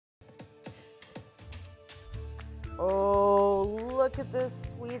Oh, look at this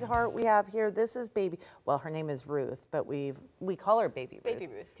sweetheart we have here. This is baby. Well, her name is Ruth, but we call her Baby Ruth. Baby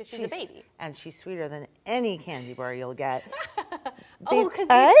Ruth, because she's a baby. And she's sweeter than any candy bar you'll get. Oh, because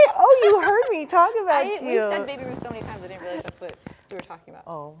you heard me talk about you. We've said Baby Ruth so many times, I didn't realize that's what we were talking about.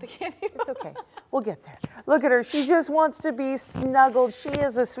 Oh, the candy bar. It's okay. We'll get there. Look at her. She just wants to be snuggled. She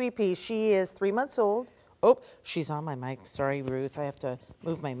is a sweet pea. She is 3 months old. Oh, she's on my mic. Sorry, Ruth. I have to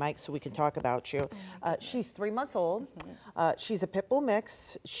move my mic so we can talk about you. She's 3 months old. She's a pit bull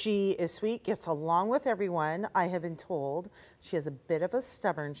mix. She is sweet, gets along with everyone. I have been told she has a bit of a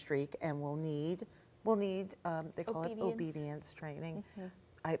stubborn streak and will need they call it obedience training.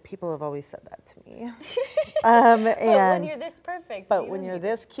 People have always said that to me. But when you're this perfect. But when you're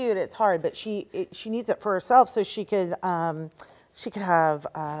this cute, it's hard. But she needs it for herself so she could have,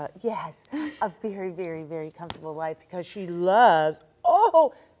 yes, a very, very, very comfortable life because she loves,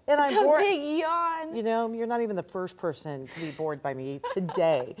 and I'm bored. It's a big yawn. You know, you're not even the first person to be bored by me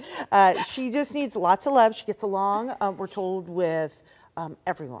today. She just needs lots of love. She gets along, we're told, with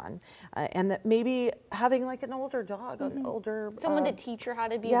everyone. And that maybe having like an older dog, an older... Someone to teach her how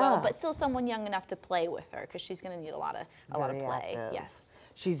to be well, but still someone young enough to play with her because she's going to need a lot of play. Active. Yes.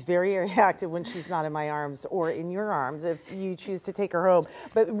 She's very active when she's not in my arms or in your arms if you choose to take her home.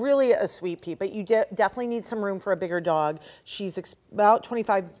 But really a sweet pea. But you definitely need some room for a bigger dog. She's about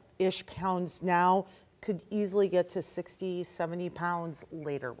 25-ish pounds now. Could easily get to 60, 70 pounds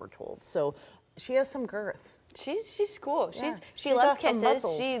later, we're told. So she has some girth. She's cool. Yeah. She loves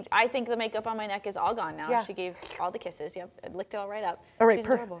kisses. I think the makeup on my neck is all gone now. Yeah. She gave all the kisses. Yep, I licked it all right up. All right, She's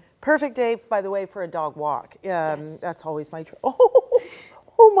adorable. Perfect day, by the way, for a dog walk. Yes. That's always my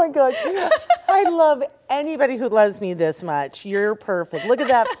Oh my God. I love anybody who loves me this much. You're perfect. Look at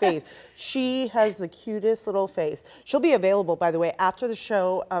that face. She has the cutest little face. She'll be available, by the way, after the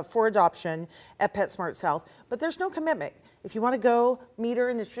show for adoption at PetSmart South, but there's no commitment. If you want to go meet her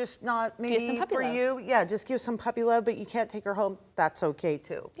and it's just not maybe for you, yeah, just give some puppy love, but you can't take her home, that's okay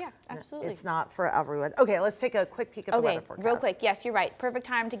too. Yeah, absolutely. It's not for everyone. Okay, let's take a quick peek at the weather forecast. Real quick. Yes, you're right. Perfect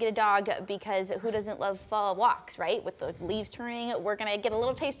time to get a dog because who doesn't love fall walks, right? With the leaves turning, we're going to get a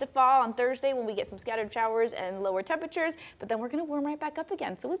little taste of fall on Thursday when we get some scattered showers and lower temperatures, but then we're going to warm right back up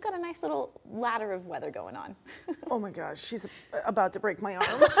again. So we've got a nice little ladder of weather going on. Oh my gosh, she's about to break my arm.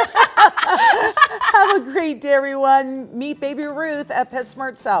 Have a great day, everyone. Meet Baby Ruth at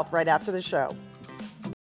PetSmart South right after the show.